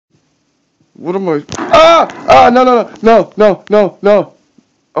What am I? No.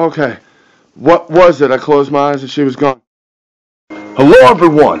 Okay. What was it? I closed my eyes and she was gone. Hello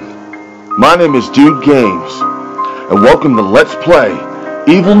everyone, my name is Dude Games, and welcome to Let's Play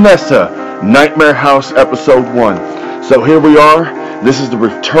Evilnessa Nightmare House Episode 1. So here we are, this is the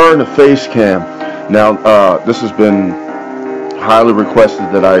return of Facecam. Now, this has been highly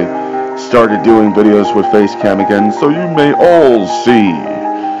requested that I started doing videos with Facecam again, so you may all see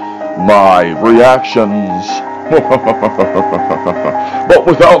my reactions. But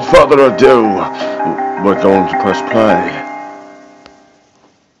without further ado, we're going to press play.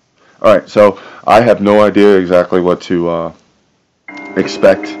 Alright, so I have no idea exactly what to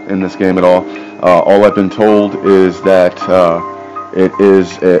expect in this game at all. All I've been told is that it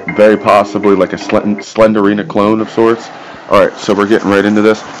is very possibly like a slenderina clone of sorts. Alright, so we're getting right into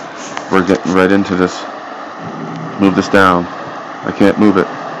this. We're getting right into this. Move this down. I can't move it.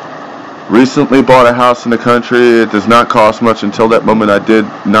 Recently bought a house in the country. It does not cost much. Until that moment I did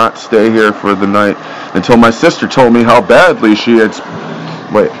not stay here for the night. Until my sister told me how badly she had spent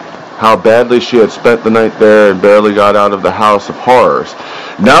the night there and barely got out of the house of horrors.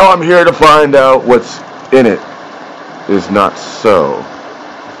 Now I'm here to find out what's in it is not so.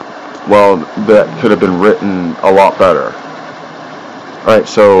 Well, that could have been written a lot better. Alright,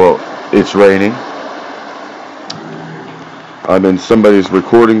 so it's raining. I'm in somebody's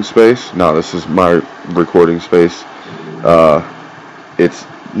recording space. No, this is my recording space. It's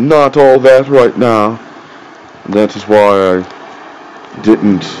not all that right now. And that is why I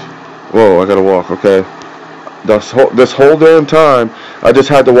didn't... Whoa, I gotta walk, okay. This whole damn time, I just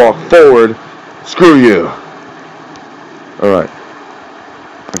had to walk forward. Screw you. Alright.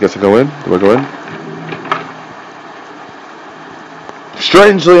 I guess I go in? Do I go in?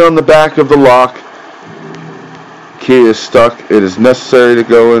 Strangely, on the back of the lock, key is stuck. It is necessary to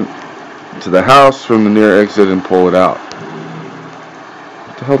go into the house from the near exit and pull it out.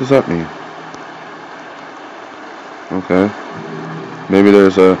 What the hell does that mean? Okay.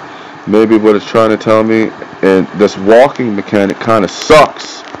 Maybe what it's trying to tell me, and this walking mechanic kind of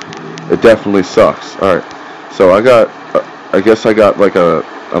sucks. It definitely sucks. Alright, so I guess I got like a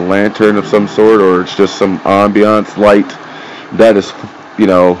lantern of some sort, or it's just some ambiance light that is, you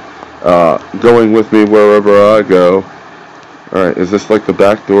know, going with me wherever I go. Alright, is this like the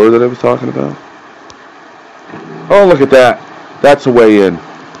back door that I was talking about? Oh, look at that. That's a way in.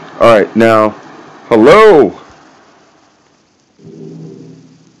 Alright, now, hello!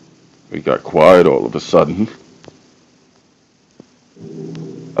 We got quiet all of a sudden.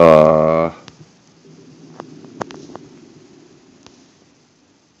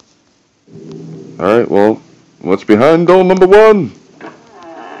 Alright, well, what's behind door number 1?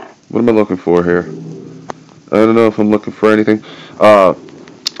 What am I looking for here? I don't know if I'm looking for anything. I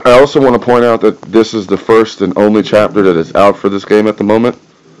also want to point out that this is the first and only chapter that is out for this game at the moment.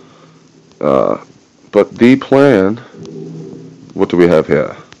 But the plan... What do we have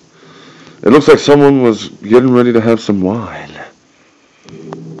here? It looks like someone was getting ready to have some wine.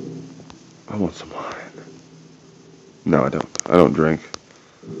 I want some wine. No, I don't. I don't drink.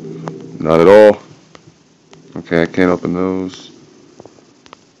 Not at all. Okay, I can't open those.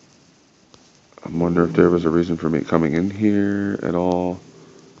 I wonder if there was a reason for me coming in here at all.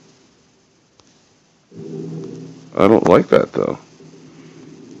 I don't like that, though.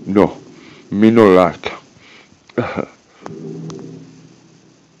 No. Me no like.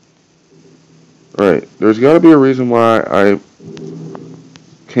 Right, there's got to be a reason why I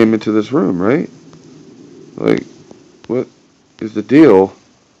came into this room, right? Like, what is the deal?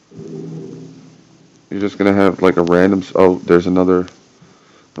 You're just gonna have like a random... Oh, there's another...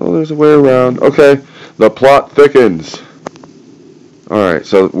 Oh, there's a way around. Okay, the plot thickens. Alright,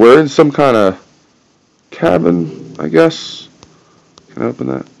 so we're in some kind of cabin, I guess. Can I open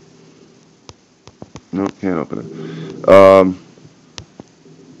that? Nope, can't open it.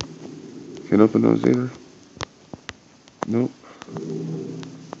 Can't open those either. Nope.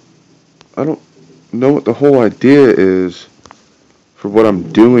 I don't know what the whole idea is for what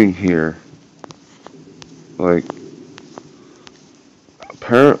I'm doing here. Like,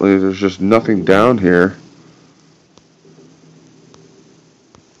 apparently there's just nothing down here.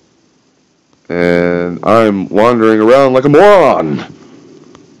 And I'm wandering around like a moron.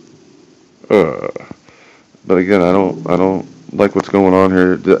 But again, I don't like what's going on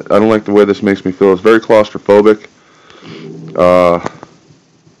here. I don't like the way this makes me feel. It's very claustrophobic.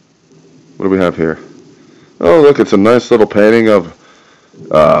 What do we have here? Oh, look, it's a nice little painting of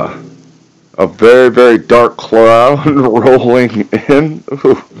a very, very dark cloud rolling in.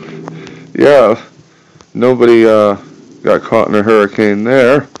 Ooh. Yeah, nobody got caught in a hurricane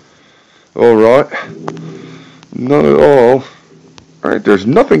there. Alright. None at all. Alright, there's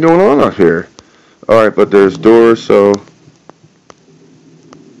nothing going on up here. Alright, but there's doors, so...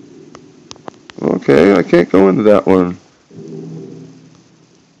 Okay, I can't go into that one.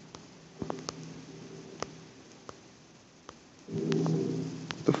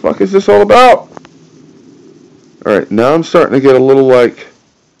 The fuck is this all about? Alright, now I'm starting to get a little like...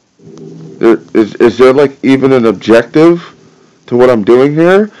 Is there like even an objective to what I'm doing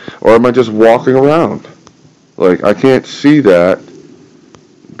here? Or am I just walking around? Like, I can't see that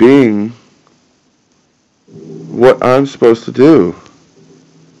being what I'm supposed to do.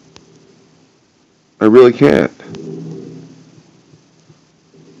 I really can't.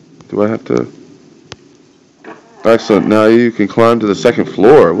 Do I have to... Excellent, now you can climb to the second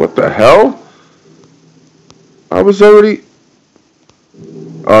floor. What the hell? I was already...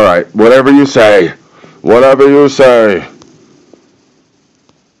 Alright, whatever you say. Whatever you say.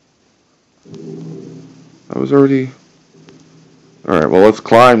 I was already... Alright, well, let's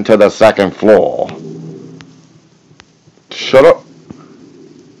climb to the second floor. Shut up.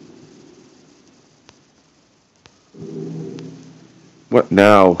 What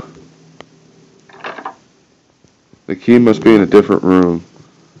now? The key must be in a different room.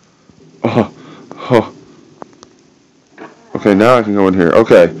 Oh. Okay, now I can go in here.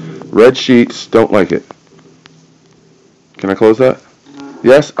 Okay. Red sheets. Don't like it. Can I close that?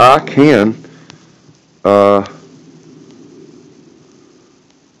 Yes, I can. Oh,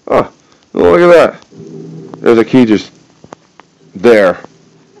 look at that. There's a key just there.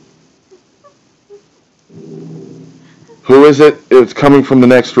 Who is it? It's coming from the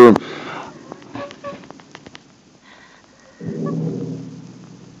next room.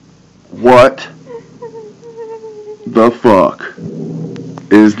 What the fuck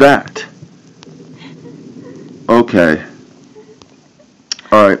is that? Okay.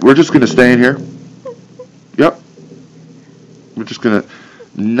 Alright, we're just gonna stay in here. Yep. We're just gonna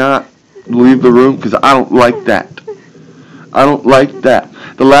not leave the room because I don't like that. I don't like that.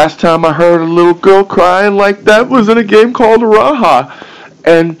 The last time I heard a little girl crying like that was in a game called Raha.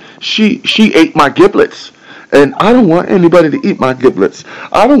 And she ate my giblets. And I don't want anybody to eat my giblets.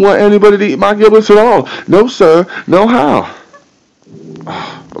 I don't want anybody to eat my giblets at all. No, sir. No how.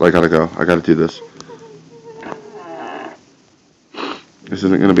 Oh, but I gotta go. I gotta do this. This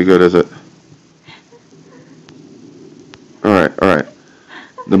isn't gonna be good, is it? Alright.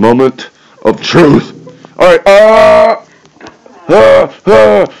 The moment of truth. Alright,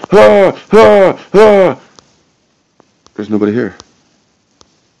 There's nobody here.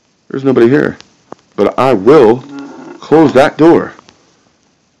 There's nobody here. But I will close that door.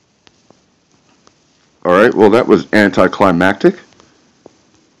 Alright, well that was anticlimactic.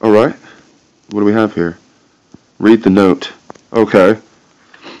 Alright. What do we have here? Read the note. Okay.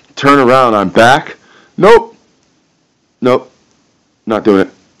 Turn around, I'm back. Nope. Not doing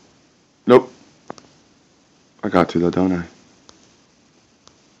it. Nope. I got to though, don't I?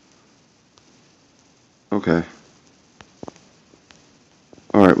 Okay.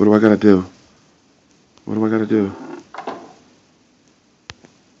 Alright, what do I gotta do? What do I gotta do?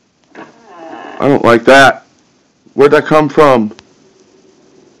 I don't like that. Where'd that come from?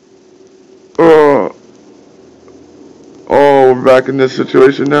 Oh, we're back in this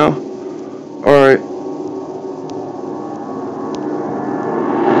situation now? Alright.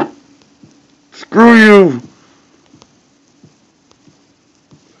 Screw you!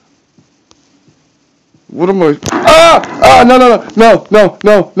 What am I...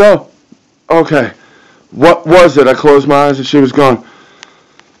 No. Okay. What was it? I closed my eyes and she was gone.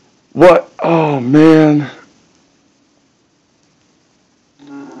 What? Oh, man.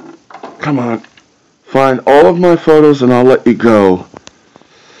 Come on. Find all of my photos and I'll let you go.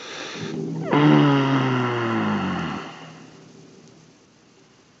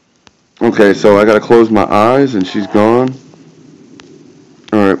 Okay, so I gotta close my eyes and she's gone.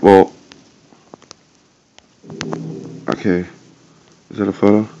 Alright, well... Okay. Is that a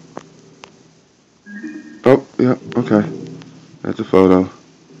photo? Oh, yeah, okay. That's a photo.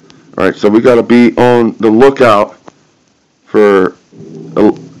 Alright, so we gotta be on the lookout for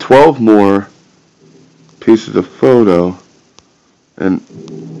 12 more pieces of photo. And...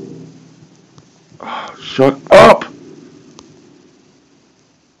 Oh, shut up!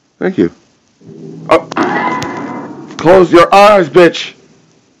 Thank you. Oh. Close your eyes, bitch!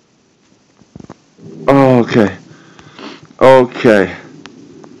 Oh, okay. Okay.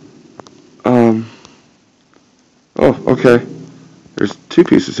 Oh, okay. There's 2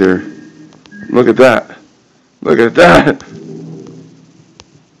 pieces here. Look at that. Look at that!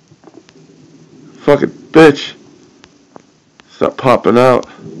 Fucking bitch. Stop popping out.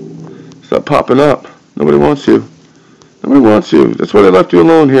 Stop popping up. Nobody wants you. Nobody wants you. That's why they left you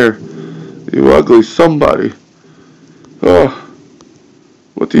alone here. You ugly somebody. Oh,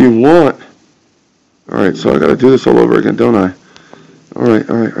 what do you want? Alright, so I gotta do this all over again, don't I? Alright.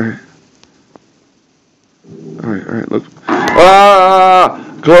 Alright, look.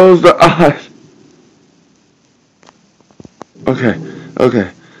 Ah! Close the eyes. Okay,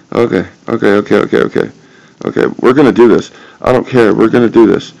 we're gonna do this. I don't care, we're gonna do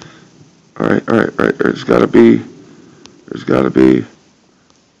this. Alright. There's gotta be.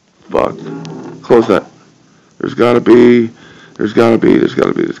 Fuck. Close that. There's gotta be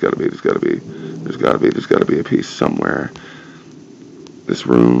a piece somewhere. This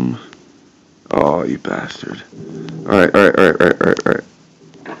room. Oh, you bastard. Alright.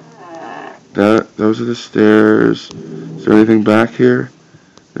 Those are the stairs. Is there anything back here?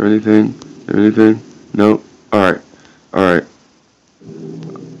 Is there anything? Nope. Alright. I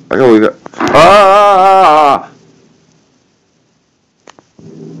gotta leave that. Ah!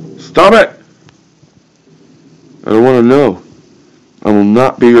 Stop it! I don't want to know. I will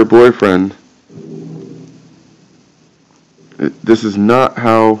not be your boyfriend. This is not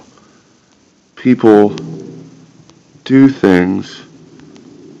how people do things.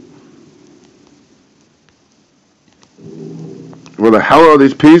 Where the hell are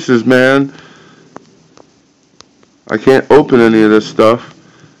these pieces, man? I can't open any of this stuff.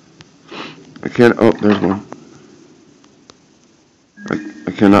 I can't. Oh, there's one.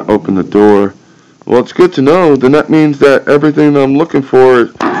 I cannot open the door. Well, it's good to know. Then that means that everything that I'm looking for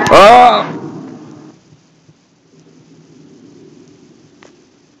is... Ah!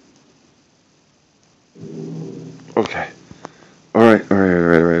 Okay. Alright.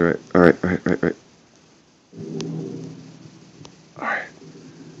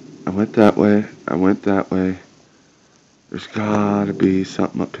 I went that way. There's gotta be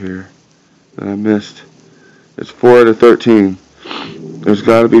something up here that I missed. It's 4 out of 13. There's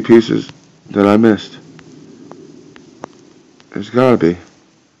gotta be pieces that I missed. There's gotta be.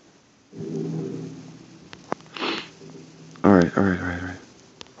 Alright.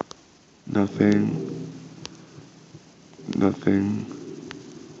 Nothing.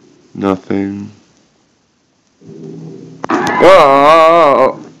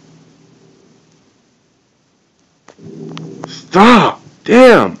 Oh! Stop!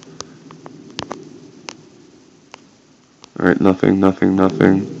 Damn! Alright, nothing.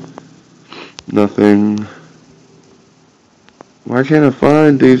 Why can't I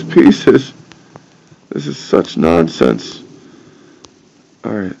find these pieces? This is such nonsense.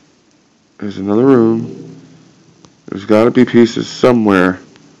 Alright. There's another room. There's gotta be pieces somewhere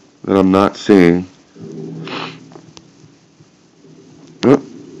that I'm not seeing. Oh.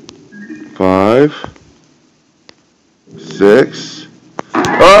 5. 6.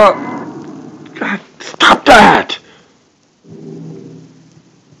 Oh! God, stop that!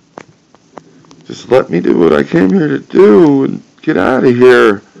 Just let me do what I came here to do and get out of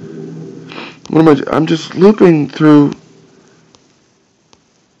here. What am I? I'm just looping through.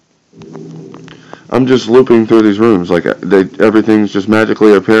 These rooms. Like everything's just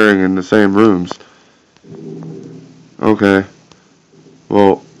magically appearing in the same rooms. Okay.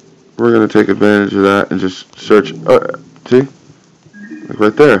 Well, we're gonna take advantage of that and just search. See? Like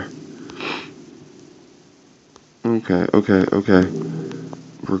right there. Okay.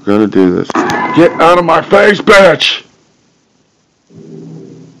 We're gonna do this. Get out of my face, bitch!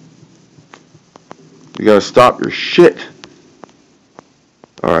 You gotta stop your shit.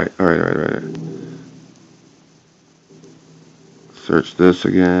 Alright. Search this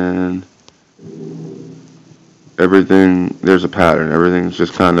again. Everything, there's a pattern. Everything's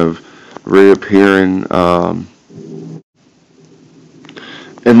just kind of reappearing.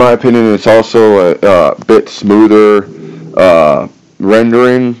 In my opinion, it's also a bit smoother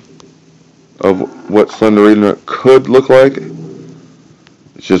rendering of what Slenderina could look like.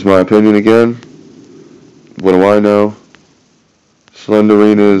 It's just my opinion again. What do I know?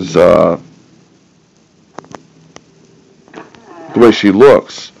 Slenderina's the way she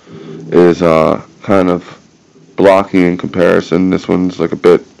looks is kind of blocky in comparison. This one's like a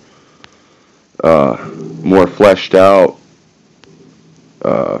bit more fleshed out.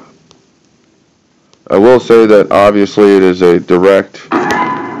 I will say that obviously it is a direct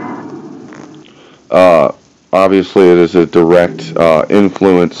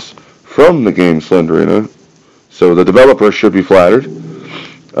influence from the game Slenderina, so the developer should be flattered.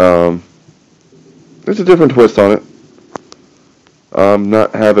 There's a different twist on it. I'm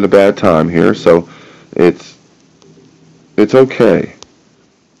not having a bad time here, so it's okay.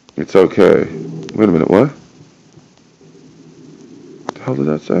 It's okay. Wait a minute, what? What the hell did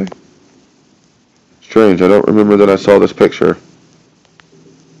that say? Strange, I don't remember that I saw this picture.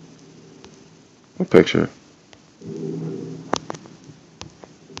 What picture?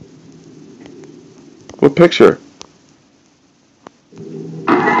 What picture?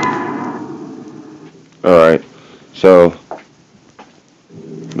 Alright, so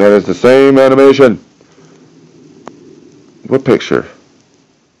that is the same animation. What picture?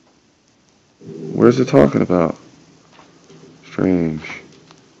 What is it talking about? Strange.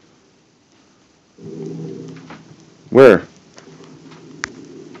 Where?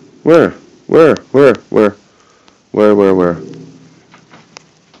 Where? Where? Where? Where? Where? Where? Where?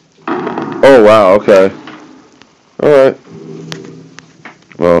 Oh, wow, okay. Alright.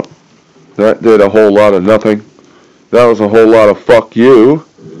 Well, that did a whole lot of nothing. That was a whole lot of fuck you.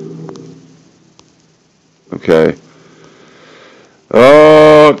 Okay.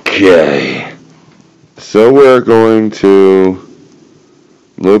 Okay. So we're going to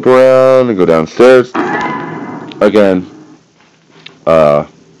loop around and go downstairs. Again.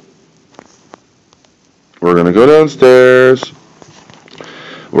 We're going to go downstairs.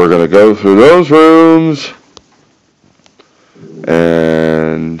 We're going to go through those rooms.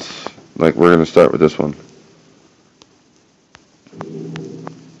 And, like, we're going to start with this one.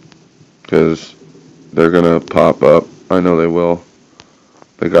 Because they're going to pop up. I know they will.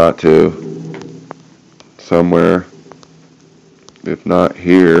 They got to. Somewhere. If not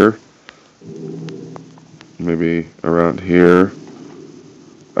here. Maybe around here.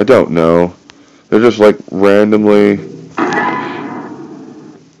 I don't know. They're just like randomly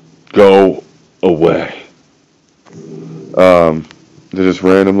go away. They're just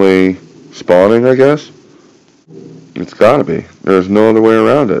randomly spawning, I guess. It's gotta be. There's no other way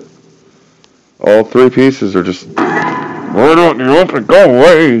around it. All three pieces are just, why don't you want to go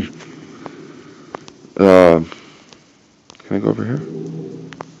away? Can I go over here?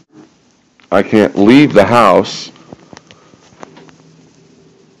 I can't leave the house.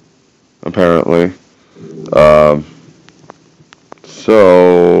 Apparently.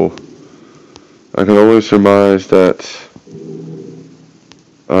 So I can only surmise that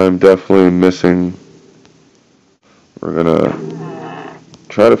I'm definitely missing. We're gonna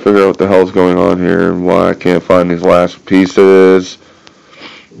try to figure out what the hell's going on here and why I can't find these last pieces.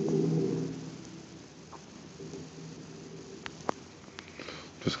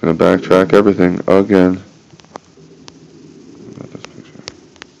 Just gonna backtrack everything again.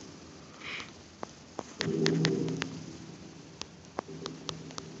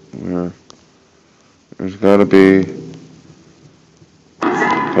 There's gotta be.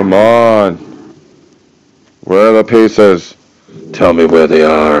 Come on. Where are the pieces? Tell me where they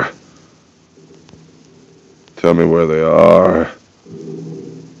are. Tell me where they are.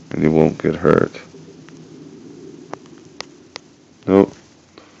 And you won't get hurt. Nope.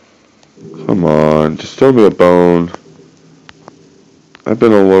 Come on. Just throw me a bone. I've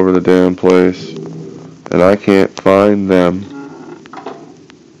been all over the damn place. And I can't find them.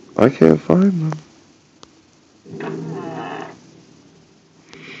 I can't find them.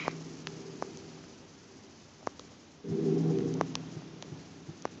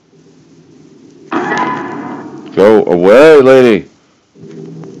 Go away, lady.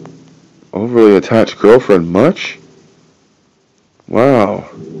 Overly attached girlfriend, much? Wow.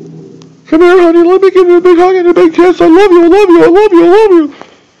 Come here, honey. Let me give you a big hug and a big kiss. I love you, I love you, I love you, I love you.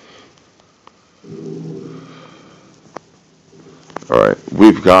 Alright,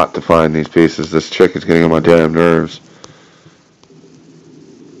 we've got to find these pieces. This chick is getting on my damn nerves.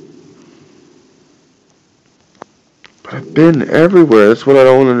 But I've been everywhere. That's what I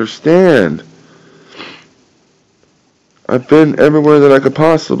don't understand. I've been everywhere that I could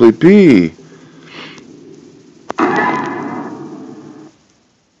possibly be.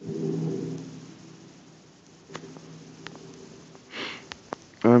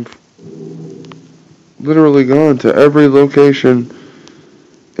 I've literally gone to every location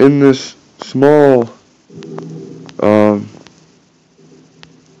in this small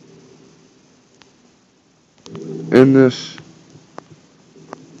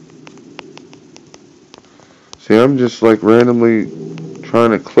see, I'm just like randomly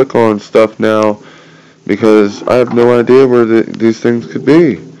trying to click on stuff now because I have no idea where these things could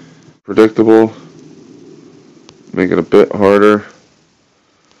be. Predictable, make it a bit harder,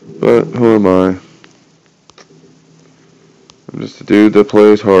 but who am I? I'm just a dude that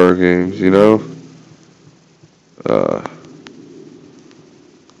plays horror games, you know?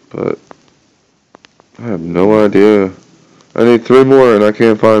 But I have no idea. I need 3 more and I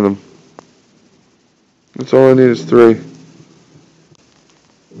can't find them. That's all I need is 3.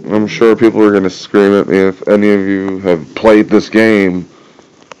 I'm sure people are going to scream at me if any of you have played this game.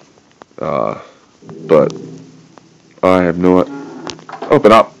 But I have no...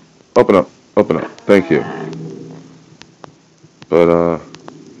 Open up. Open up. Open up. Thank you. But,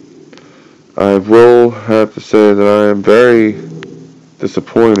 I will have to say that I am very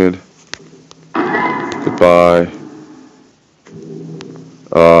disappointed. Goodbye.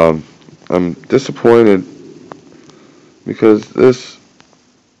 I'm disappointed because this,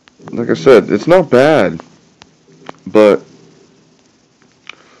 like I said, it's not bad, but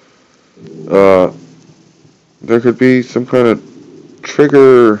there could be some kind of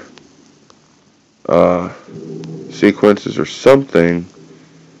trigger sequences or something,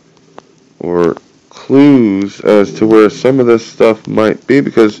 or clues as to where some of this stuff might be,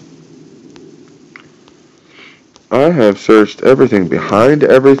 because I have searched everything, behind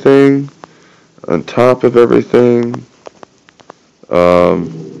everything, on top of everything,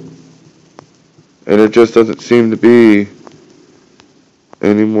 and it just doesn't seem to be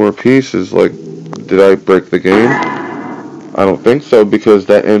any more pieces. Like, did I break the game? I don't think so, because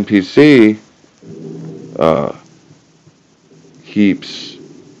that NPC keeps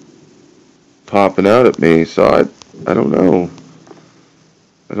popping out at me, so I don't know.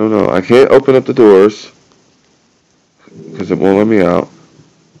 I don't know. I can't open up the doors because it won't let me out.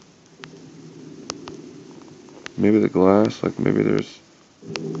 Maybe the glass, like maybe there's...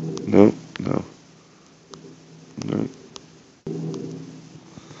 No.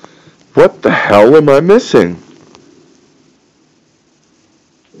 What the hell am I missing?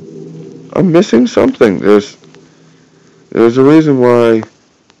 I'm missing something. There's a reason why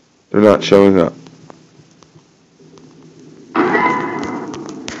they're not showing up.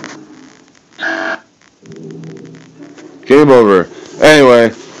 Game over. Anyway,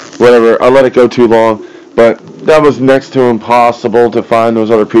 whatever. I let it go too long, but that was next to impossible to find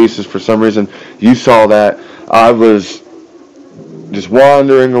those other pieces for some reason. You saw that. I was just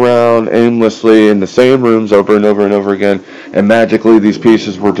wandering around aimlessly in the same rooms over and over and over again, and magically these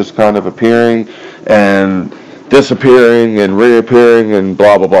pieces were just kind of appearing and disappearing and reappearing and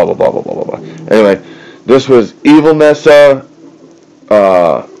blah blah blah blah blah blah blah blah. Anyway, this was Evilnessa,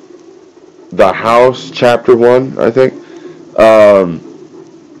 The House, Chapter 1, I think. I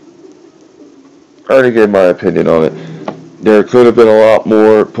already gave my opinion on it. There could have been a lot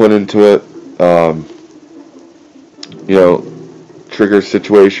more put into it. Trigger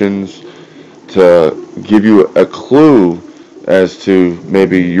situations to give you a clue as to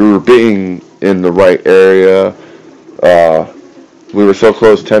maybe you were being in the right area. We were so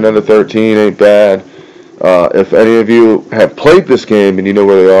close. 10 out of 13 ain't bad. If any of you have played this game and you know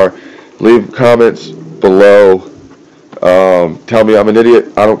where they are, leave comments below. Tell me I'm an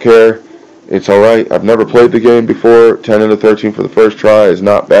idiot. I don't care. It's alright. I've never played the game before. 10 out of 13 for the first try is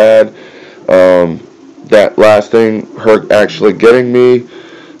not bad. That last thing, her actually getting me,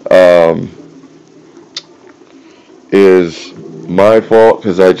 is my fault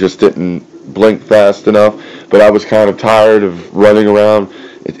because I just didn't blink fast enough. But I was kind of tired of running around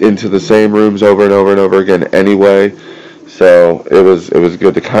into the same rooms over and over and over again anyway. So it was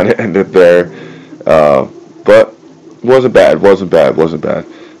good to kind of end it there. But wasn't bad.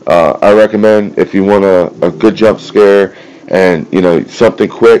 I recommend, if you want a good jump scare and something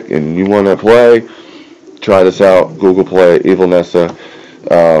quick and you want to play, try this out. Google Play, Evilnessa.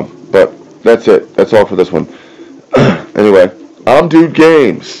 But that's it. That's all for this one. Anyway, I'm Dude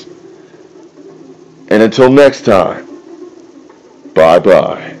Games. And until next time,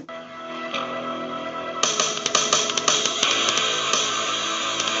 bye-bye.